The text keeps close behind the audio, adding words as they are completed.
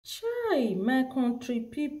Hi, my country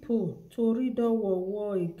people, tori don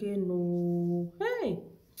war again oh. Hey,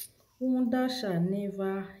 wonder shall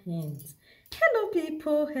never end. Hello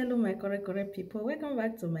people, hello my correct people. Welcome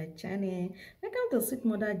back to my channel. Welcome to Sweet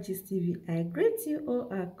Mother Gist TV. I greet you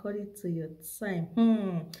all according to your time.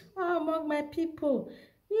 Among my people,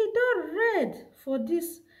 you don read for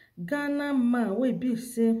this Ghana man wey be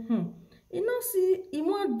say you know see he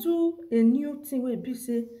wan do a new thing wey be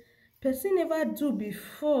say person never do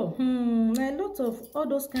before. Na a lot of all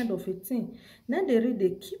those kind of a thing na dey really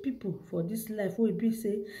dey kill people for this life wey be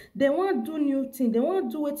say dem wan do new thing, dem wan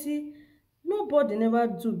do wetin nobody never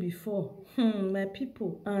do before. My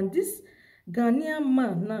people, and this Ghanaian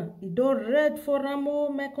man now e don red for am oh.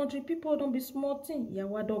 My country people, don be small thing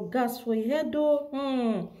yawa don gas for e head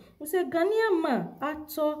oh. We say Ghanaian man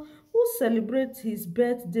actor who celebrates his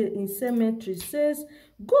birthday in cemetery says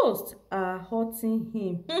ghosts are haunting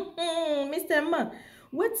him. Mr. Man,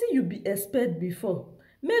 wetin you be expect before?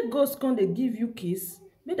 Make ghost come dey give you kiss,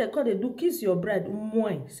 make dem come dey do kiss your bride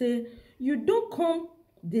mwah. Say you don come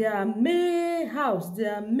their main house,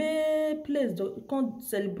 their main place to come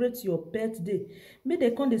celebrate your birthday, make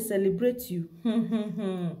dem come dey celebrate you.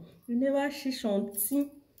 You never see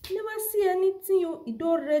something, you never see anything oh. E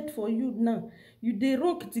don red for you now. You dey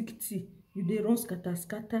run kitikiti, you dey run scatter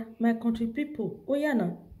scatter. My country people, oya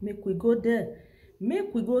na make we go there,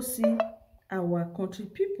 make we go see our country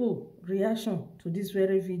people reaction to this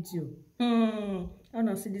very video. I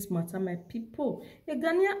wanna see this matter, my people. A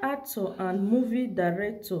Ghanaian actor and movie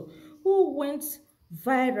director who went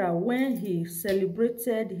viral when he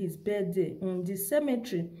celebrated his birthday in the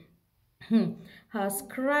cemetery has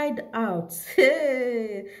cried out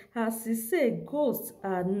as he say ghosts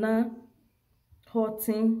are now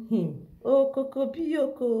haunting him. Oh, Koko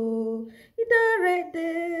Bioko, it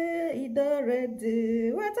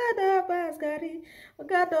already, what other pass carry,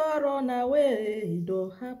 God don't run away, it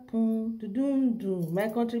don't happen, do. My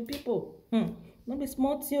country people, not be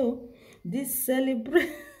smart you. This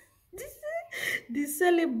celebrate, this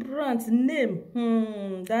celebrant name,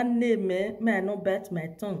 that name, may I not bite my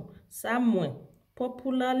tongue. Samuel,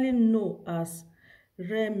 popularly known as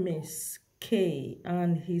Remes K,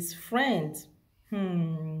 and his friends.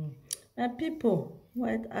 My people,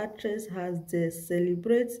 white actress has the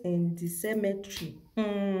celebrate in the cemetery.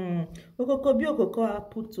 Okokobi okoko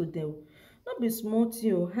put to them. Not be small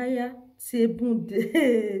thing, higher table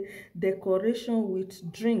decoration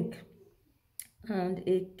with drink and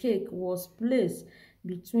a cake was placed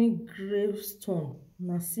between gravestone.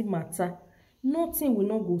 Na see matter. Nothing will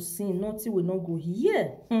not go see, nothing will not go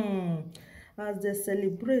hear. As they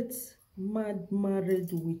celebrate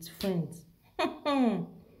married with friends.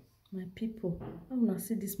 My people, how una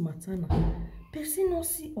see this matter now? Person no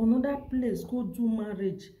see another place go do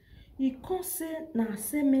marriage. He come say na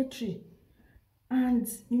cemetery, and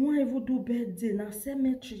he wan even do birthday na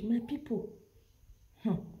cemetery. My people,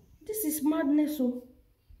 this is madness oh.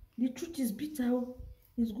 The truth is bitter oh.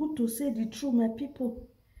 It's good to say the truth, my people.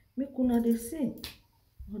 Make una dey say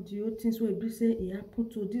all the old things wey be say e happen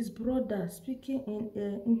to this brother. Speaking in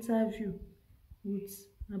an interview with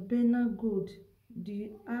Abena Gold,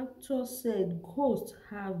 the actor said ghosts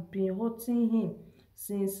have been haunting him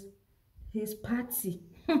since his party.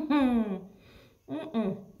 They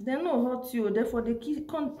no hurt you, therefore they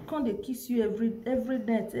can't they kiss you every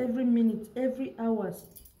night, every minute, every hours.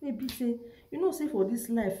 Maybe say, you know, say for this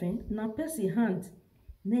life, na person hand,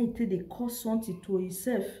 na it they cause something to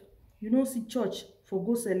himself. You know, see church for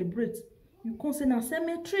go celebrate. You can't say na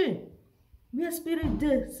cemetery where spirit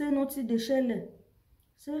dey say nothing dey shele.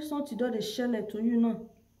 Say something don dey shele to you now.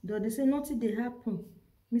 They say nothing dey happen.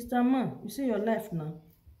 Mr. Man, you see your life now.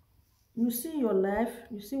 You see your life,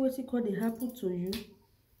 you see wetin call dey happen to you.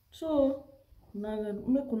 So now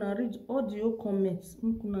make una read all the old comments.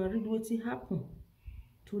 Make una read wetin happen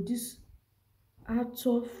to this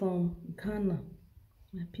actor from Ghana.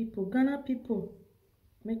 My people, Ghana people,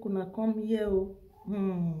 make una come here oh.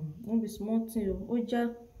 Won't be small thing oh.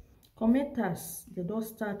 Oja commenters, they don't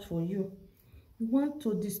start for you. You went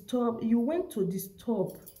to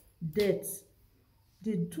disturb death.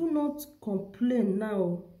 They do not complain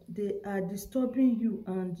now. They are disturbing you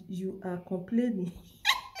and you are complaining.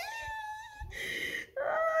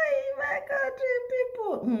 Oh, my country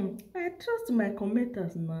people. I trust my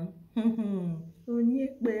commenters now.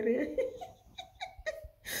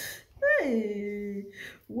 Hey,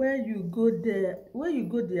 when you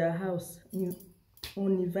go their house, you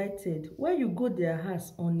uninvited. When you go their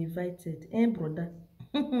house uninvited, brother.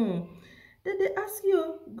 Then they ask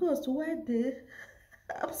you, ghost, why they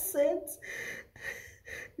absent?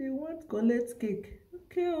 They want collect cake.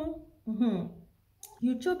 Okay,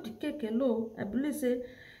 You chop the cake alone. I believe say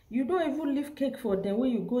you don't even leave cake for them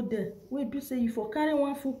when you go there. Wey be say you for carry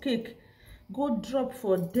one full cake go drop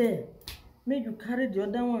for there, make you carry the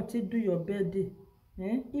other one take do your birthday.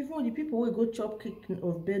 Even the people wey go chop cake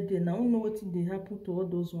of birthday now who know wetin dey happen to all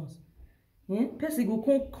those ones. Person go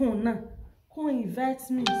come now come invite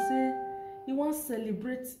me say he wan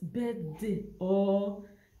celebrate birthday or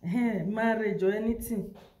marriage or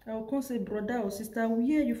anything. I go come say brother or sister, we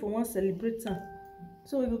hear you for wan celebrate am.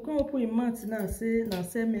 So he go come open him mouth now say na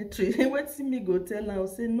cemetery. Wetin me go tell am? I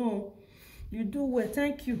say no, you do well,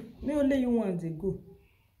 thank you, me only you want dey go.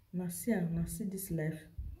 Na see am, na see this life,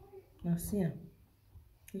 na see am.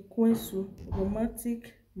 Ekwensu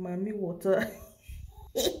romantic mami water.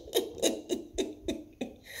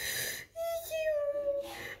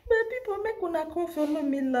 My people, make una come follow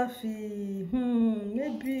me laugh.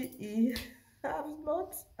 Maybe he have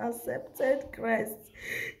not accepted Christ.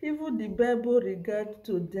 Even the Bible regard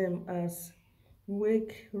to them as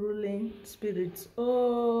weak ruling spirits.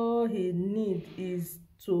 All he need is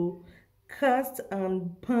to cast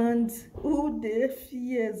and band who they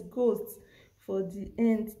fears ghosts for the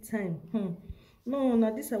end time. No,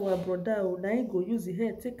 now this our brother, now he go use the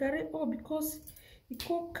head take carry because he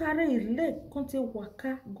can't carry his leg, can't take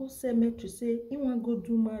waka go cemetery say he want go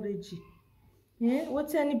do marriage.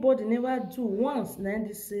 What anybody never do once, now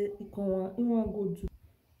they say he want go do.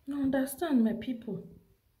 No understand, my people.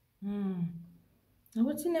 Now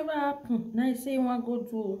what never happen, now he say he want go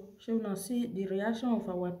do. Shall we not see the reaction of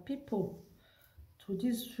our people to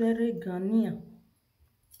this very Ghanaian?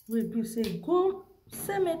 We be say go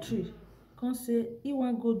cemetery, come say he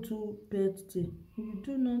want go do birthday. You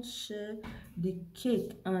do not share the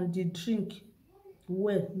cake and the drink.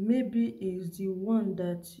 Well, maybe it's the one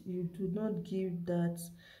that you do not give that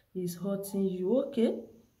is hurting you. Okay,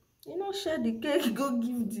 you know, share the cake, go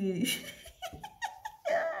give the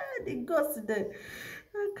the ghost there.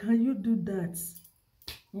 How can you do that?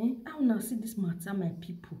 How now see this matter, my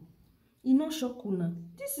people? You know, shock una.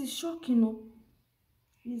 This is shocking, no?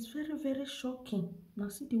 It's very, very shocking. Now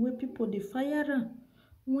see the way people they fire am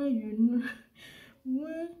when you know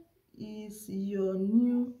when is your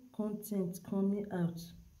new content coming out.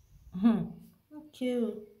 Okay,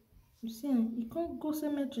 you see, you can't go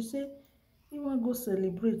cemetery say you want go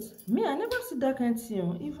celebrate. Me, I never see that kind of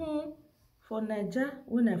thing. Even for Naija,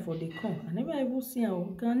 when I for the come, I never even see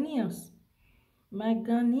Ghanaians. My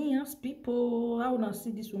Ghanaians people, how una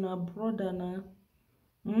see this una brother now?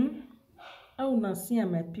 How una see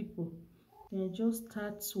my people? Then just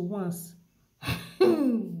start once.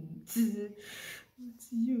 With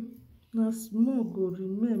you. Now small go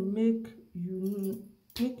remain make you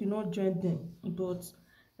not join them. But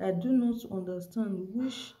I do not understand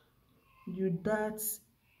which you that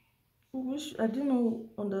which I do not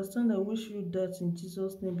understand. I wish you that in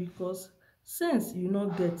Jesus' name, because sense you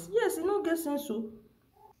not get. Yes, you not get sense. So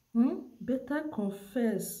better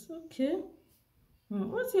confess. Okay.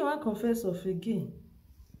 What you want confess of again?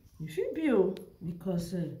 You fit be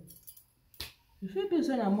because you fit be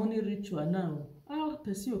say na money ritual now. How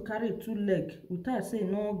person will carry 2 legs without say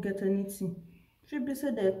no get anything? Fit be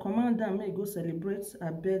say they command am make go celebrate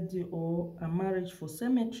a birthday or a marriage for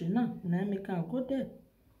cemetery now. Na make am go there.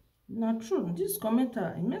 Na true. This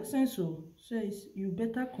commenter, it makes sense. So says you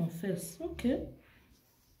better confess. Okay.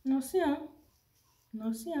 Now see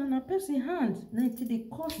na person hand na it dey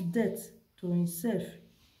cause death to himself.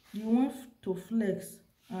 You want to flex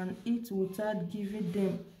and eat without giving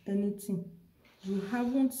them anything. You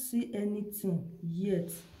haven't seen anything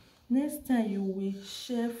yet. Next time you will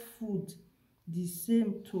share food the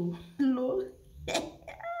same to low. Yeah,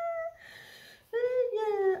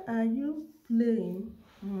 are you playing?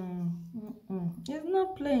 It's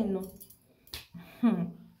not playing, no.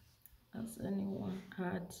 Has anyone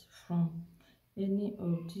heard from any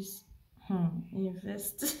of this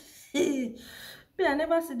invest? But I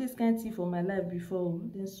never see this kind of thing for my life before.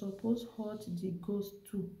 They suppose hurt the ghost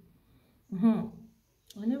too.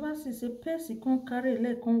 I never see say person come carry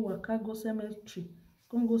leg come waka go cemetery,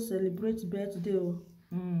 come go celebrate birthday.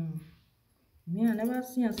 Me, I never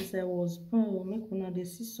see am since I was born. Make una dey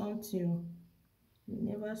see something. You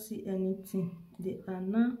never see anything. They are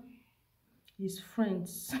now his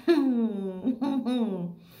friends.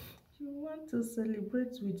 You want to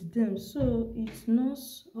celebrate with them, so it's not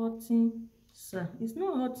hurting, sir. It's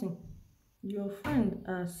not hurting. Your friends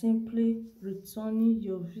are simply returning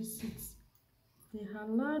your visits. They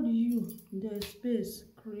allowed you their space.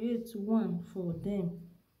 Create one for them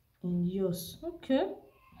in yours. Okay.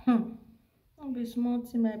 Not be small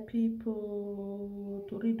thing, my people.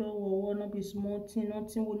 To read all no be small thing.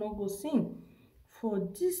 Nothing will not go sing for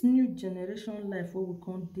this new generation life wey we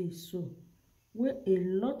come dey so, where a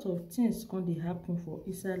lot of things come dey happen for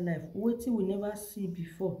inside life, wetin we never see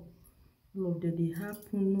before, all of them dey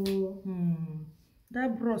happen. No,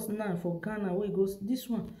 that bros now for Ghana wey go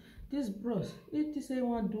this bros, if say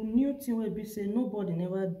wan do new thing wey be say nobody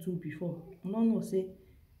never do before, no know say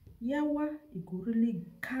yawa e go really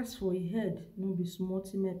cast for e head. No be small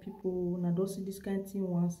thing, my people. Una don see this kind thing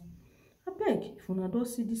once? Abeg, if una don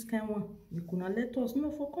see this kind one, make una let us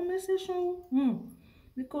know for comment section.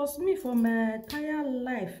 Because me, for my entire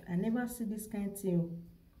life, I never see this kind thing.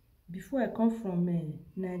 Before I come from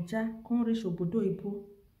Naija, come reach obodo oyibo,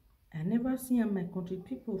 I never see am. My country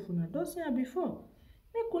people, if una don see am before,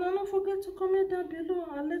 make una no forget to comment down below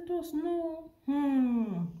and let us know.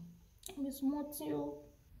 Be small thing o.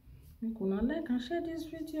 Make una like and share this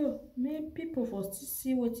video, make people for still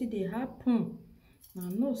see wetin dey happen. Now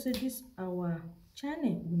know say this our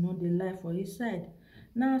channel, we no dey lie for inside.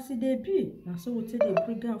 Now as e dey be, na so we take dey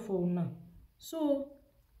bring am for una. So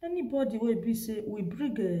anybody wey be say we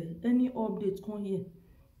bring any update come here,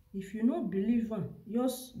 if you no believe am,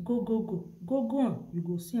 just go am, you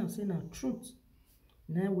go see am say na truth.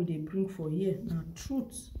 Now we dey bring for here, na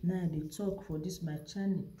truth. Now I dey talk for this my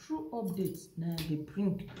channel. True updates now I dey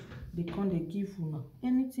bring. They come dey give una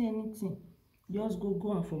anything. Just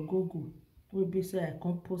go am for Google. Wey be say I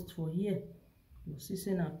come post for here, you see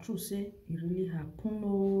say na true, say e really happen.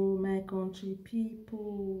 Oh, my country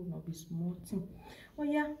people, no be small thing. Oh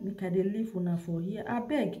yeah, make I dey leave una for here.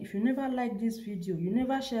 Abeg, if you never like this video, you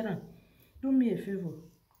never share am, do me a favor,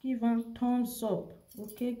 give am thumbs up,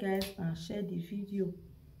 okay guys, and share the video.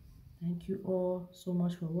 Thank you all so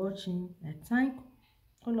much for watching. I thank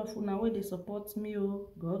all of una wey dey support me. Oh,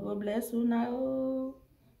 God bless una. Oh,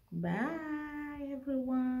 bye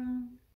everyone.